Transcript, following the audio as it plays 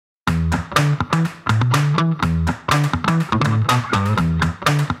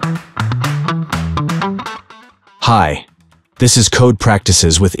Hi, this is Code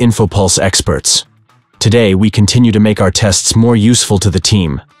Practices with Infopulse Experts. Today, we continue to make our tests more useful to the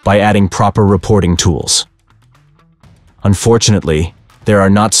team by adding proper reporting tools. Unfortunately, there are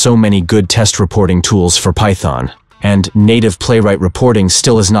not so many good test reporting tools for Python, and native Playwright reporting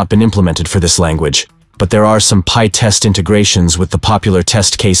still has not been implemented for this language, but there are some PyTest integrations with the popular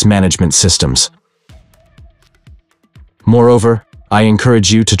test case management systems. Moreover, I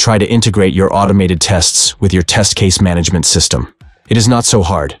encourage you to try to integrate your automated tests with your test case management system. It is not so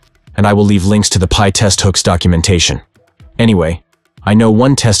hard, and I will leave links to the PyTest hooks documentation. Anyway, I know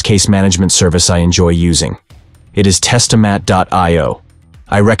one test case management service I enjoy using. It is pytestomatio.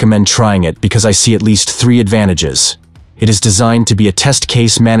 I recommend trying it because I see at least 3 advantages. It is designed to be a test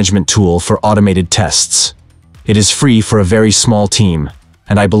case management tool for automated tests. It is free for a very small team,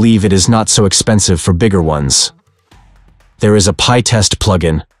 and I believe it is not so expensive for bigger ones. There is a PyTest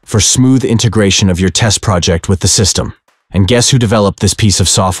plugin for smooth integration of your test project with the system. And guess who developed this piece of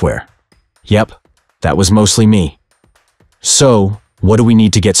software? Yep, that was mostly me. So, what do we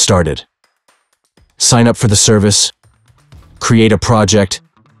need to get started? Sign up for the service, create a project,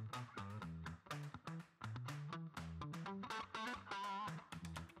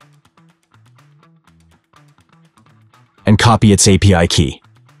 and copy its API key.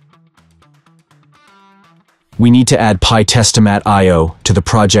 We need to add pytestomatio to the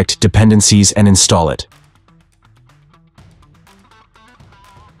project dependencies and install it.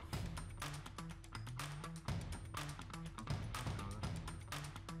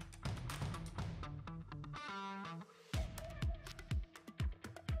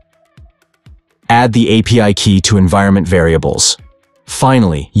 Add the API key to environment variables.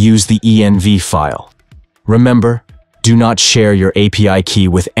 Finally, use the env file. Remember, do not share your API key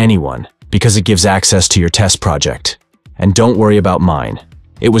with anyone, because it gives access to your test project. And don't worry about mine.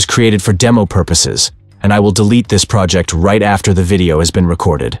 It was created for demo purposes, and I will delete this project right after the video has been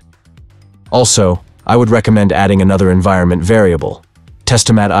recorded. Also, I would recommend adding another environment variable,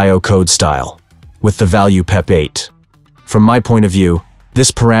 pytestomatio code style, with the value pep8. From my point of view,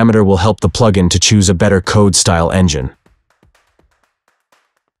 this parameter will help the plugin to choose a better code style engine.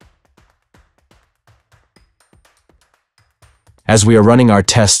 As we are running our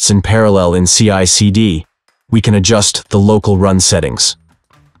tests in parallel in CI/CD, we can adjust the local run settings.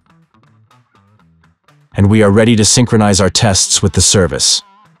 And we are ready to synchronize our tests with the service.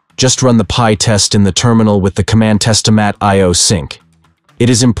 Just run the PyTest in the terminal with the command pytestomatio sync. It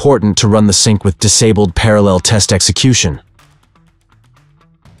is important to run the sync with disabled parallel test execution.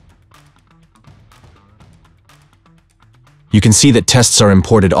 You can see that tests are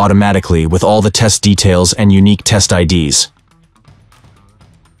imported automatically with all the test details and unique test IDs.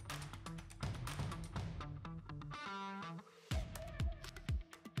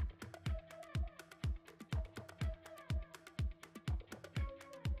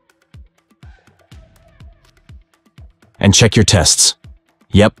 And check your tests.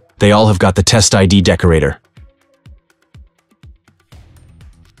 Yep, they all have got the test ID decorator.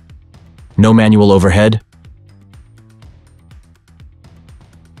 No manual overhead.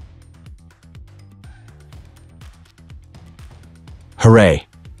 Hooray!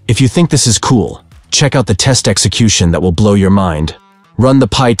 If you think this is cool, check out the test execution that will blow your mind. Run the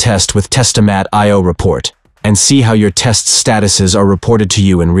PyTest with pytestomatio report, and see how your test statuses are reported to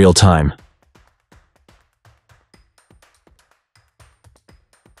you in real time.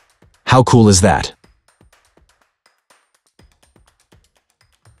 How cool is that?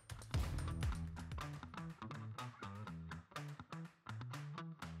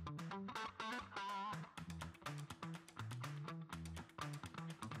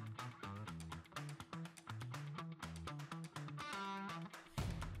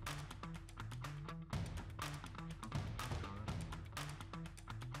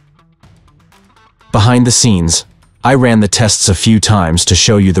 Behind the scenes, I ran the tests a few times to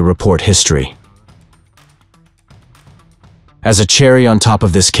show you the report history. As a cherry on top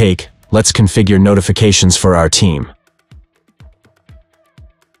of this cake, let's configure notifications for our team.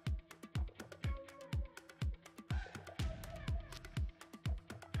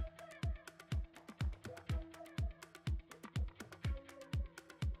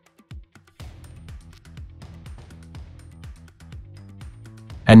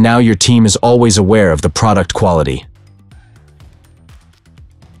 And now your team is always aware of the product quality.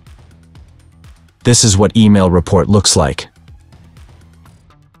 This is what email report looks like.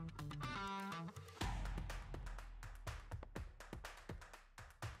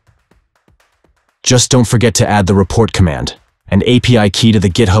 Just don't forget to add the report command, an API key to the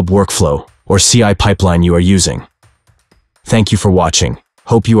GitHub workflow or CI pipeline you are using. Thank you for watching.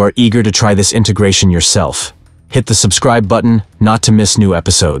 Hope you are eager to try this integration yourself. Hit the subscribe button not to miss new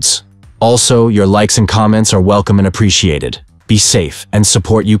episodes. Also, your likes and comments are welcome and appreciated. Be safe and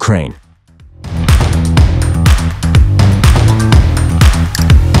support Ukraine.